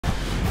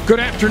Good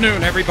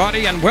afternoon,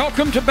 everybody, and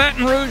welcome to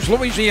Baton Rouge,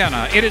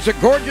 Louisiana. It is a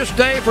gorgeous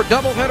day for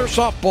doubleheader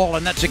softball,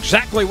 and that's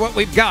exactly what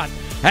we've got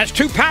as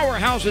two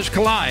powerhouses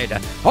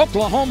collide.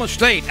 Oklahoma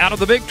State out of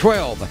the Big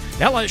 12,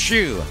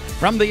 LSU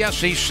from the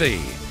SEC.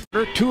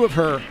 2 of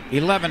her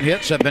 11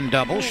 hits have been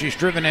doubles. She's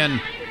driven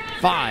in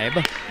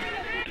 5.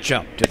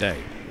 Jump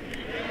today.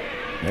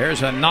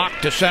 There's a knock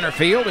to center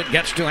field. It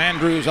gets to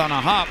Andrews on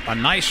a hop. A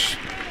nice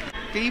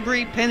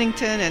Febrey,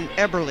 Pennington, and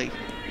Eberly.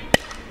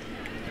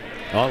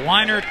 A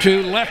liner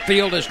to left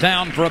field is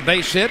down for a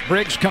base hit.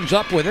 Briggs comes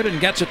up with it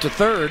and gets it to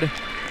third.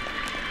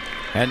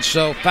 And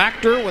so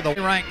Factor with the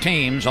ranked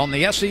teams on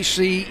the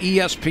SEC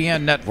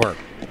ESPN network.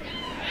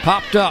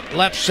 Popped up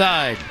left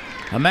side.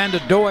 Amanda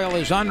Doyle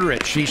is under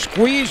it. She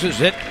squeezes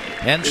it,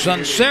 and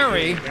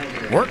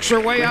Sunseri works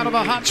her way out of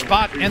a hot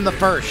spot in the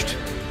first.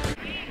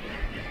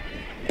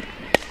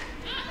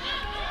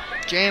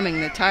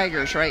 Jamming the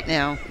Tigers right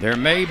now. There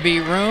may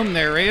be room.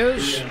 There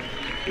is.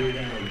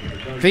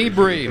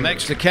 Febrey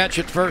makes the catch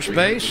at first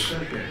base.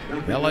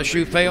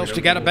 LSU fails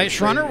to get a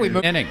base runner. We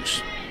move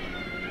innings.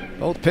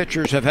 Both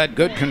pitchers have had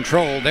good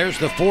control. There's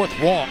the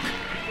 4th walk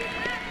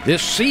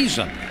this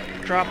season.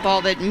 Drop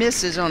ball that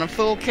misses on a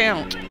full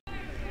count.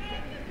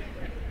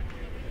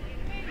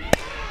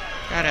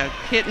 Got a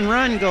hit and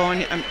run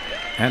going.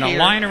 And a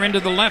liner into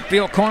the left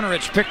field corner.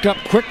 It's picked up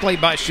quickly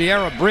by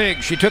Sierra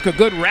Briggs. She took a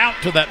good route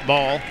to that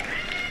ball.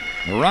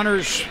 The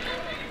runners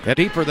get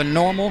deeper than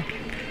normal.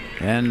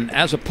 And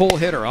as a pull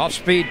hitter,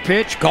 off-speed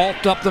pitch,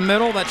 golfed up the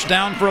middle. That's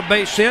down for a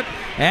base hit.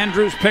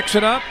 Andrews picks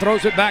it up,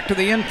 throws it back to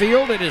the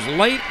infield. It is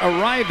late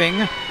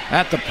arriving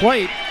at the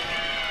plate.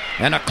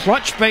 And a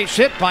clutch base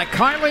hit by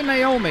Kylie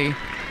Naomi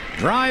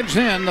drives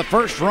in the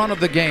first run of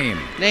the game.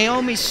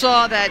 Naomi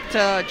saw that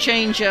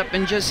changeup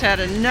and just had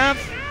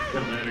enough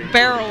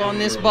barrel on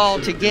this ball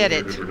to get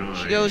it.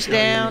 She goes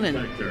down,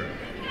 and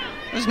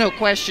there's no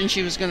question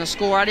she was going to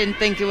score. I didn't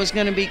think it was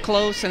going to be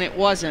close, and it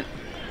wasn't.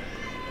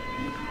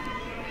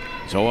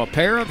 So a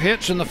pair of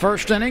hits in the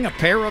first inning, a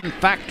pair of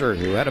Factor,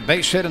 who had a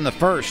base hit in the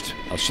first,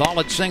 a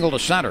solid single to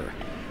center.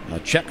 A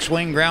check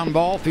swing ground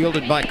ball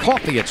fielded by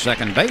Coffey at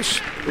second base.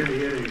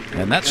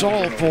 And that's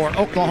all for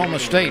Oklahoma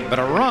State, but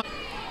a run.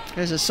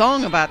 There's a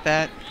song about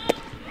that.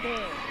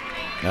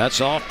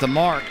 That's off the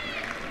mark.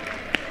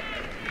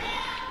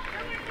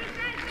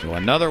 So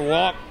another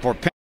walk for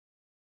Penn.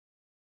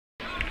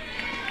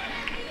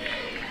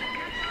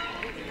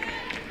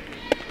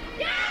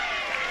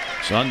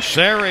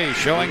 Sunseri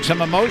showing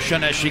some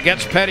emotion as she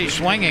gets Petty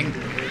swinging.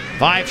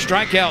 5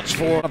 strikeouts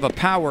for a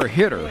power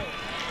hitter.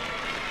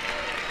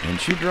 And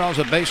she draws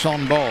a base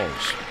on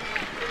balls.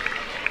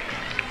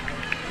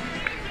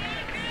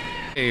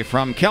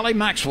 From Kelly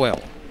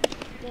Maxwell.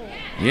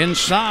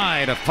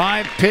 Inside, a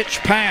 5-pitch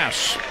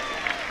pass.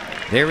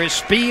 There is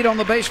speed on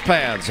the base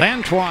paths.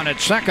 Antoine at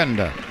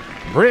second.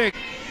 Briggs.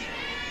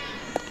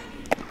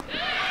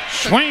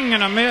 Swing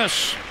and a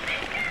miss.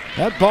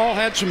 That ball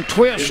had some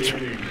twist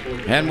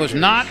and was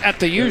not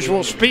at the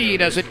usual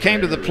speed as it came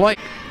to the plate.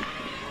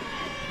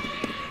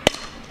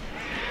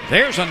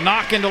 There's a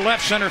knock into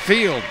left center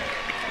field.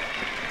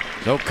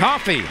 So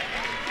Coffey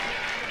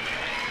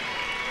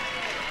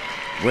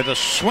with a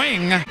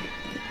swing,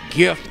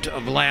 gift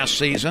of last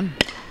season.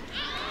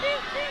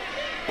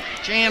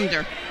 Jammed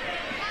her.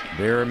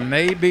 There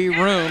may be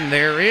room.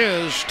 There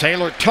is.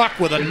 Taylor Tuck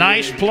with a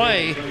nice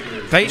play,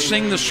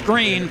 facing the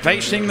screen,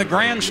 facing the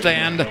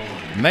grandstand.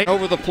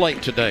 Over the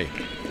plate today.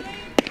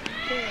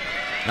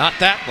 Not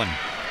that one.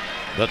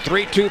 The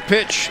 3-2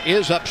 pitch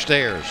is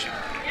upstairs.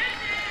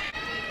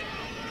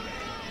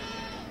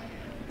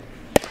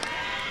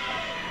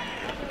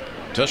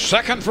 To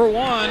second for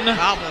one.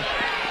 Bobble.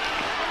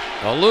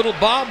 A little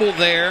bobble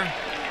there.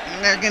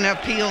 They're going to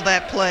appeal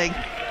that play.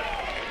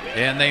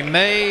 And they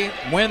may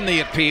win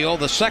the appeal.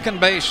 The second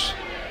base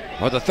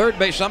or the third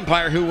base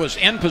umpire, who was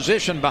in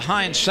position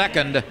behind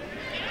second,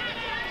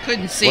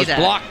 couldn't see was that.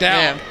 Blocked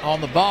out on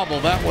the bobble.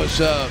 That was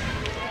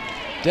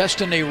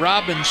Destiny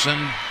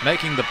Robinson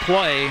making the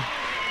play.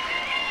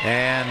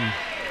 And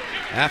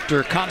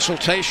after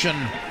consultation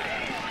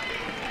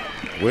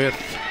with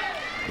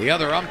the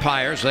other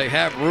umpires, they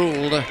have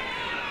ruled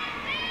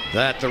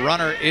that the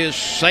runner is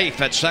safe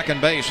at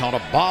second base on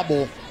a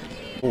bobble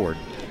board.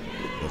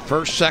 The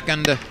first,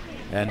 second,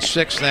 and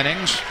 6th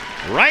innings.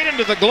 Right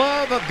into the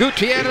glove of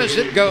Gutierrez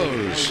it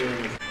goes.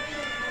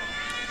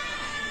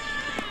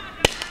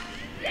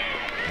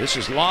 This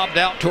is lobbed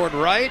out toward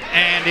right,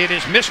 and it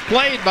is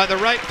misplayed by the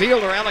right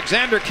fielder.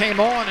 Alexander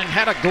came on and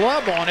had a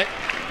glove on it,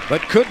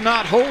 but could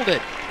not hold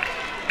it.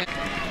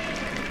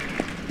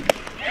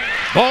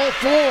 Ball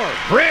 4.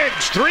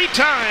 Briggs 3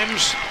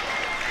 times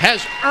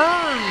has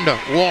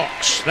earned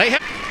walks. They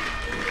have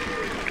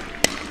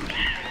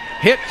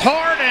hit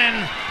hard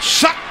and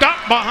sucked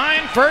up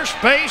behind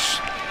first base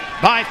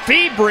by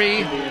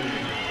Febrey,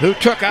 who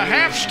took a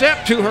half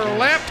step to her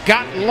left,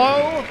 got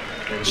low.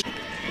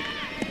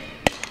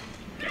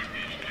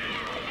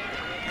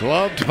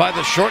 Gloved by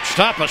the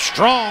shortstop. A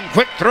strong,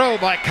 quick throw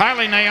by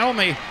Kylie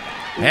Naomi.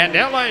 And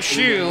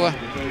LSU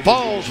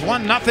falls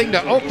 1-0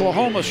 to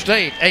Oklahoma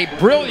State. A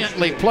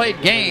brilliantly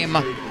played game.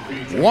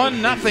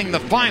 1-0 the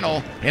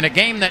final in a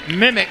game that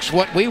mimics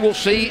what we will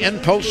see in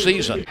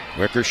postseason.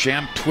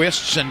 Wickersham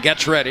twists and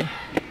gets ready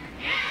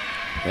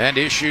and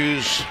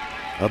issues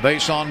a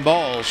base on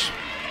balls.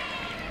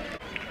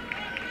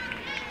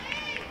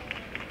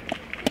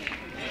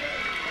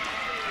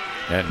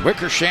 And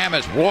Wickersham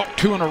has walked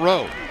 2 in a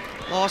row.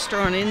 Lost her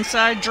on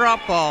inside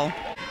drop ball.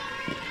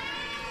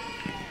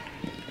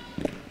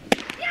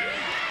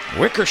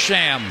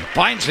 Wickersham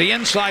finds the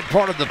inside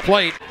part of the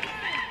plate.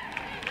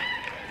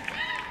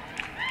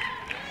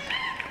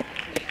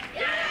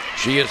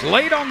 She is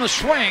late on the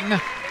swing,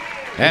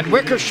 and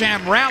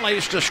Wickersham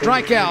rallies to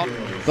strike out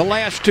the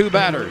last 2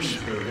 batters.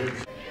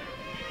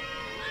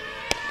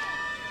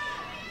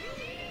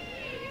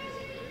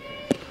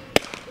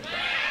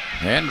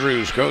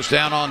 Andrews goes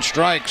down on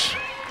strikes.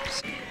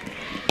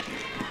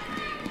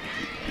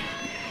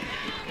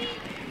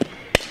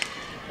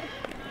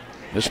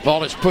 This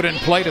ball is put in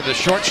play to the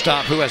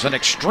shortstop, who has an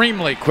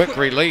extremely quick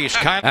release.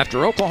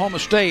 After Oklahoma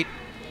State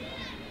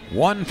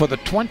won for the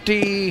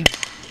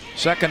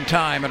 22nd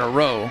time in a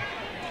row.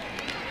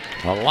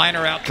 A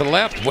liner out to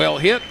left, well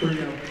hit.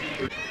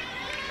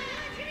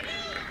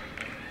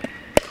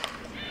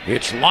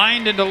 It's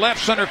lined into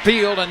left center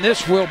field, and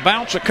this will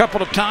bounce a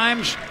couple of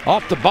times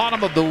off the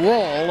bottom of the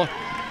wall.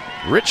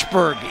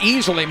 Richburg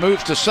easily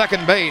moves to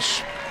second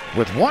base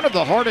with one of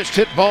the hardest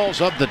hit balls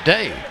of the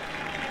day.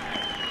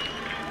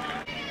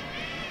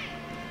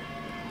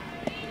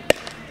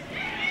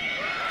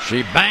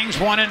 She bangs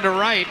one into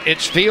right.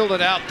 It's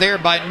fielded out there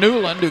by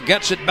Newland, who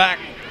gets it back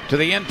to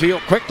the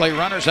infield quickly.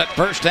 Runners at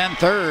first and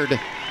third.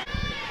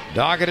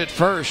 Doggett at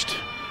first.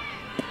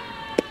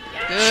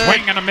 Good.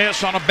 Swing and a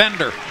miss on a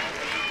bender.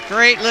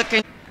 Great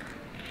looking.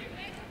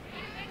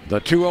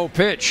 The 2-0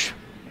 pitch.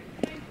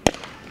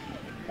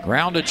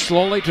 Grounded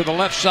slowly to the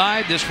left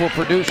side. This will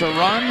produce a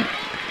run.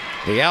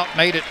 The out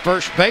made at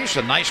first base.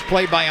 A nice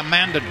play by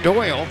Amanda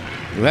Doyle,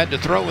 who had to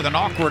throw with an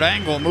awkward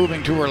angle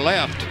moving to her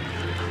left.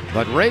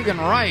 But Reagan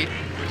Wright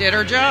Did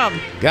her job.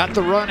 Got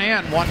the run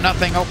in.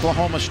 1-0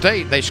 Oklahoma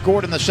State. They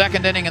scored in the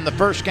second inning in the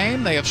first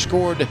game. They have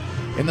scored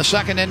in the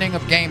second inning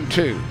of game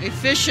 2.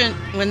 Efficient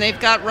when they've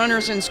got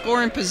runners in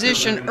scoring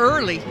position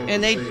early,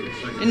 and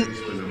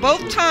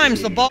both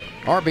times the ball.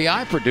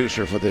 RBI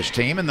producer for this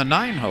team in the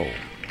 9-hole.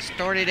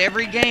 Started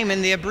every game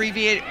in the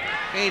abbreviated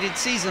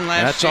season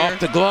last year. That's off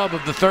the glove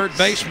of the third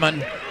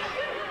baseman.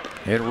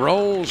 It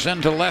rolls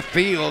into left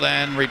field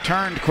and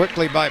returned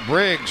quickly by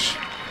Briggs.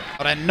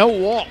 And no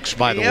walks,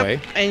 by the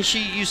way. And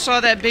you saw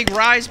that big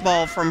rise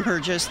ball from her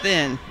just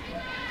then.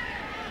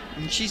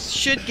 And she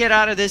should get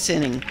out of this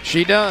inning.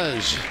 She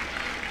does.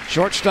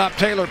 Shortstop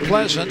Taylor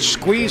Pleasant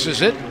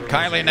squeezes it.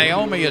 Kylie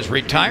Naomi is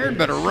retired,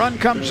 but a run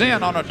comes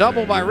in on a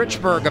double by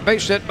Richburg. A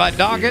base hit by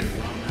Doggett.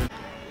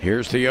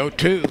 Here's the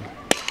 0-2.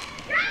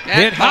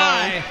 Hit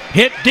high,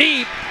 hit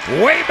deep,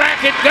 way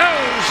back it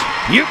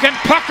goes. You can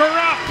pucker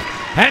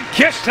up and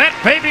kiss that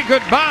baby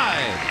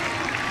goodbye.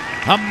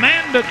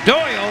 Amanda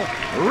Doyle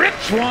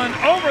rips one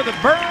over the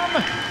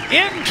berm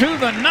into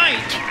the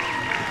night.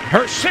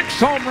 Her 6th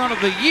home run of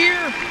the year.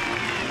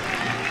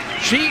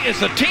 She is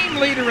the team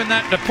leader in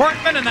that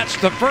department, and that's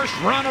the first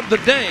run of the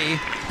day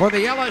for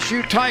the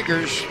LSU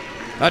Tigers.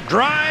 A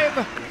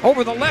drive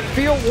over the left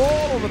field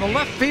wall, over the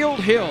left field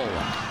hill.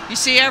 You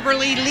see,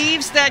 Everly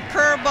leaves that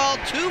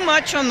curveball too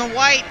much on the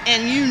white,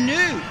 and you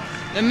knew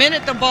the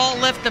minute the ball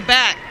left the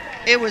bat,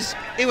 it was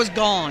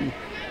gone.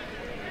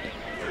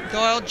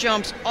 Doyle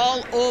jumps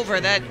all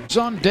over that. It's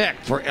on deck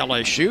for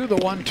LSU, the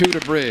 1-2 to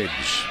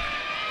Briggs.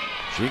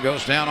 She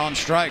goes down on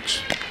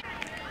strikes.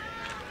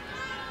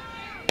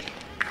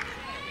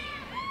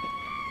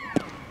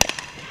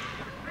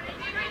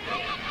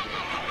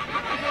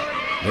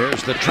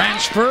 There's the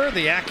transfer,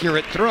 the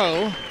accurate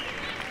throw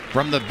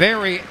from the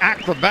very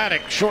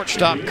acrobatic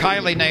shortstop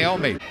Kylie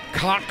Naomi.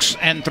 Cocks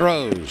and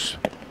throws.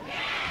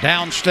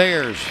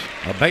 Downstairs,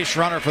 a base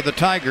runner for the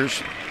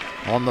Tigers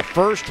on the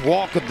first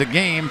walk of the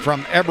game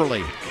from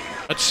Eberly.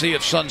 Let's see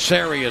if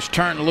Sunseri is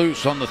turned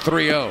loose on the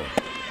 3-0.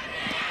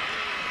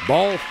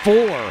 Ball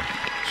 4.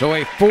 So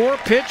a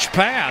 4-pitch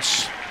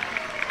pass.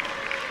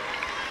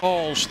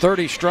 Balls,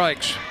 30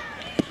 strikes.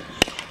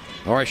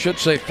 Or I should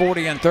say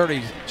 40 and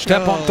 30.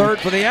 Step on third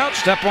for the out,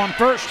 step on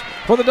first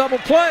for the double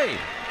play.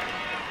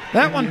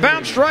 That one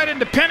bounced right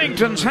into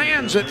Pennington's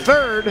hands at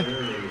third.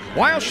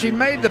 While she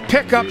made the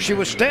pickup, she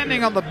was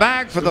standing on the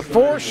bag for the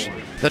force.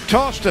 The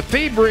toss to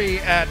Febri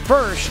at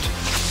first.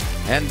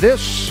 And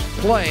this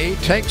play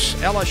takes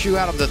LSU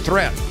out of the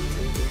threat.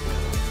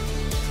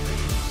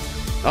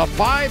 A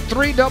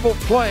 5-3 double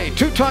play.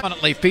 2 times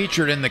prominently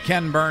featured in the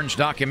Ken Burns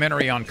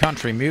documentary on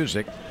country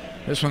music.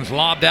 This one's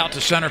lobbed out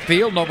to center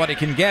field. Nobody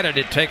can get it.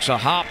 It takes a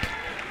hop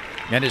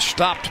and is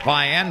stopped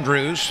by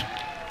Andrews.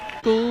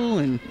 Cool,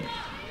 and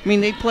I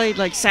mean, they played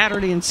like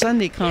Saturday and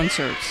Sunday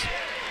concerts.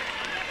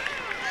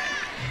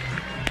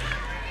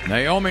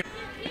 Naomi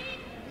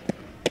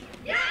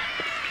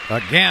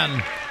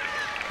again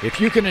If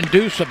you can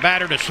induce a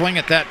batter to swing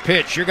at that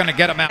pitch, you're going to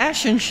get him out.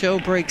 Fashion show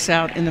breaks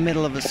out in the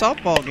middle of a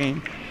softball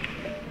game.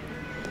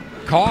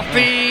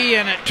 Coffee,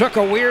 and it took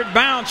a weird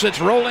bounce. It's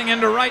rolling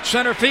into right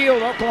center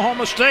field.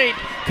 Oklahoma State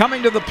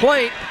coming to the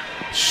plate.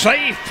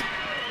 Safe.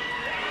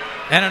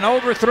 And an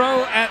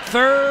overthrow at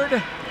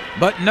third,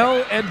 but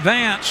no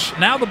advance.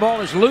 Now the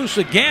ball is loose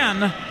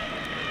again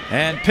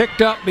and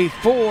picked up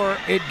before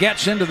it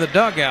gets into the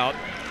dugout.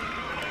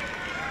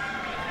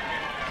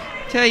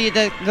 Tell you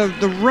that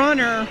the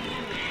runner,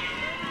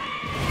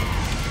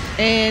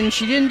 and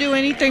she didn't do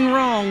anything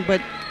wrong,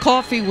 but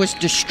Coffee was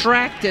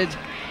distracted,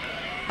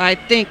 I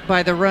think,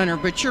 by the runner.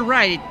 But you're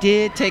right, it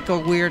did take a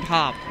weird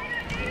hop.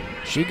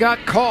 She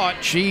got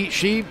caught.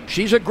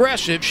 She's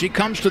aggressive. She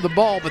comes to the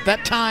ball, but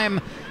that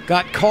time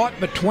got caught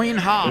between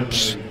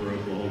hops.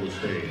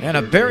 And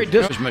a very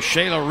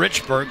Michaela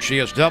Richburg. She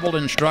has doubled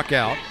and struck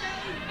out.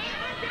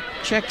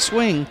 Check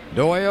swing.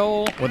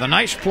 Doyle with a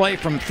nice play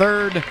from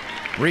third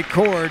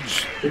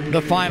records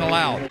the final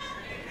out.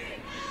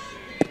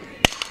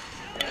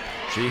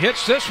 She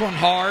hits this one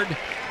hard,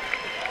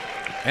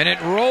 and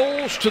it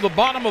rolls to the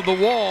bottom of the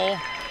wall.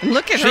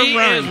 Look at her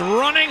run. She is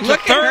running to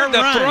third.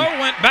 The throw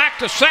went back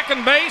to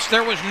second base.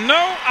 There was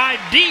no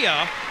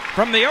idea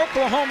from the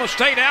Oklahoma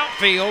State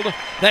outfield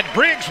that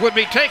Briggs would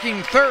be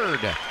taking third.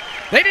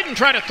 They didn't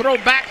try to throw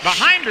back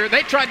behind her.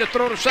 They tried to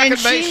throw to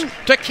second base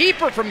to keep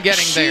her from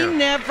getting there. She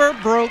never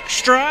broke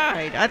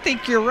stride. I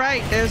think you're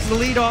right. There's the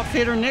leadoff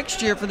hitter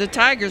next year for the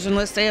Tigers,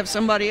 unless they have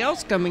somebody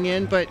else coming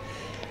in. But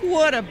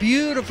what a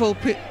beautiful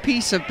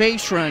piece of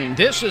base running.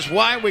 This is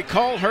why we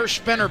call her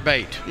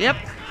spinnerbait. Yep.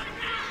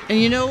 And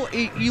you know,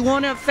 you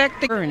want to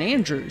affect her and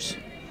Andrews.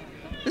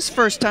 This is the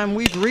first time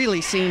we've really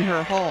seen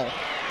her haul.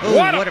 Oh,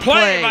 what a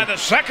play by the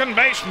second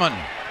baseman.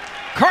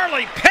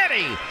 Carly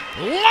Petty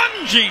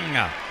lunging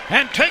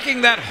and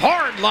taking that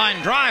hard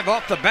line drive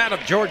off the bat of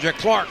Georgia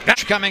Clark.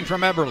 That's coming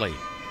from Eberly.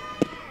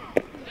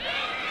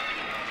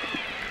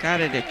 Got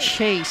her to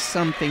chase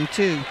something,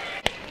 too.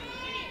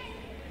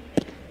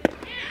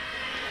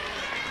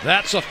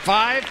 That's a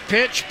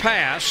 5-pitch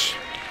pass.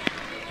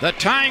 The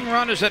tying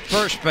run is at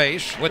first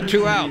base with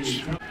 2 outs.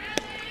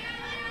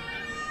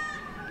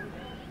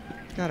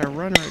 Got a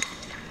runner.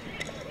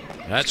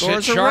 That's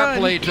hit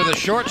sharply to the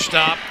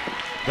shortstop.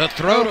 The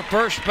throw to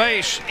first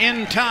base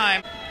in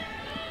time.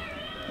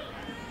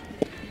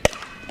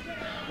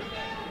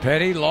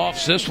 Petty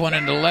lofts this one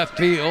into left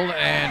field,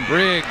 and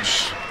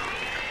Briggs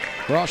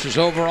crosses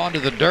over onto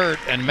the dirt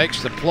and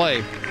makes the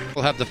play.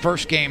 We'll have the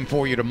first game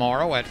for you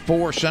tomorrow at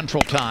 4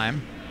 Central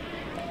Time.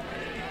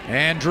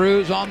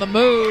 Andrews on the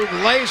move,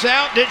 lays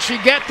out. Did she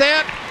get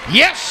that?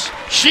 Yes,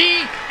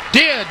 she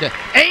did.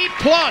 A+,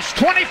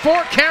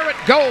 24-karat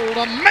gold.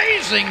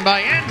 Amazing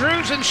by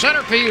Andrews in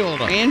center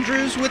field.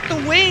 Andrews with the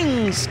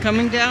wings,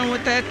 coming down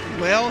with that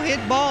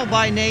well-hit ball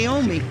by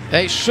Naomi.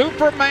 A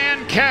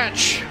Superman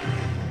catch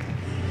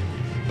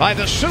by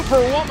the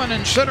Superwoman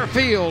in center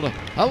field,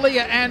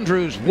 Aaliyah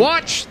Andrews.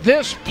 Watch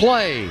this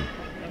play.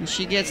 And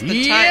she gets the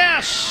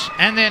yes,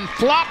 and then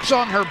flops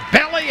on her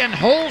belly and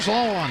holds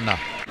on.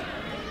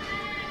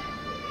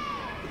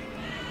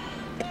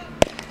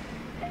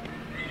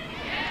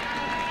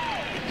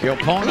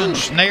 Kilponen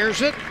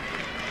snares it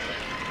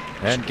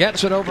and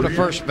gets it over to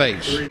first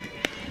base.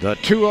 The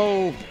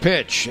 2-0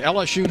 pitch.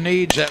 LSU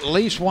needs at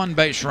least 1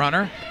 base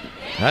runner.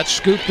 That's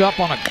scooped up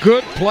on a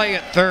good play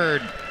at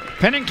third.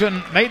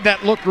 Pennington made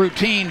that look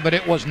routine, but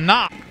it was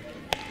not.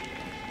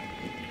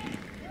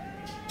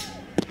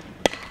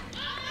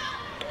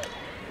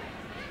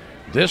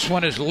 This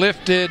one is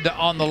lifted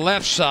on the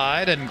left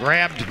side and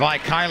grabbed by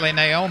Kylie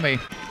Naomi.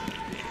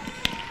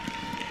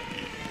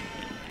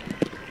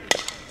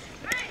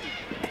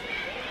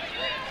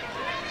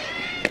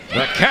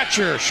 The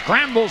catcher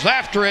scrambles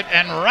after it,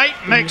 and Wright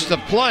makes the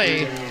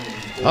play.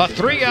 A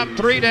 3-up,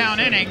 3-down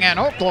inning, and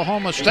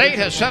Oklahoma State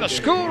has set a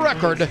school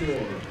record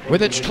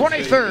with its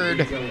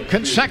 23rd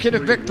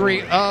consecutive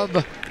victory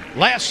of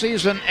last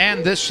season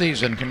and this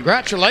season.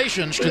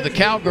 Congratulations to the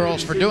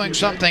Cowgirls for doing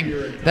something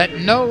that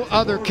no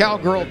other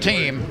Cowgirl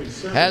team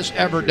has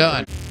ever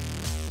done.